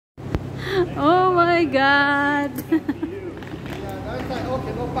Oh my God.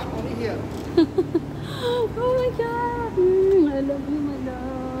 Okay, no park only here. Oh my God. I love you, my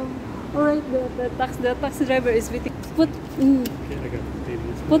love. Alright, the taxi driver is waiting. Put, Okay, I got the baby.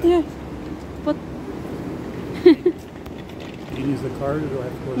 put here. Put. You can use the card or do I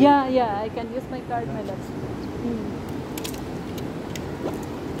have to go to Yeah, I can use my card, my love.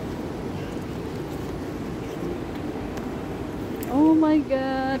 Oh my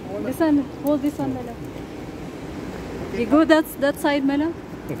God. This one, hold this one, my love. You go that side, my love.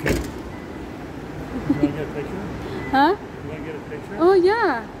 Okay. You want to get a picture? Huh? You want to get a picture? Oh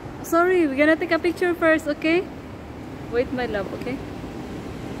yeah. Sorry, we're gonna take a picture first, okay? Wait, my love, okay?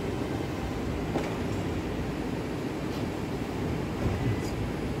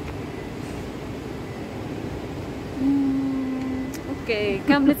 Okay,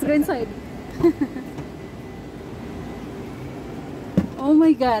 come, let's go inside. Oh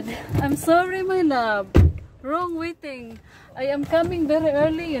my God, I'm sorry, my love. Wrong waiting. I am coming very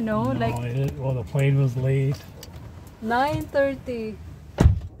early, you know, like Well, the plane was late. 9:30.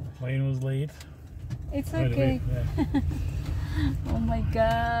 Plane was late. It's okay. Yeah. Oh my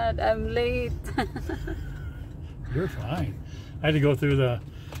God, I'm late. You're fine. I had to go through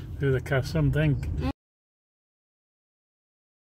the custom thing.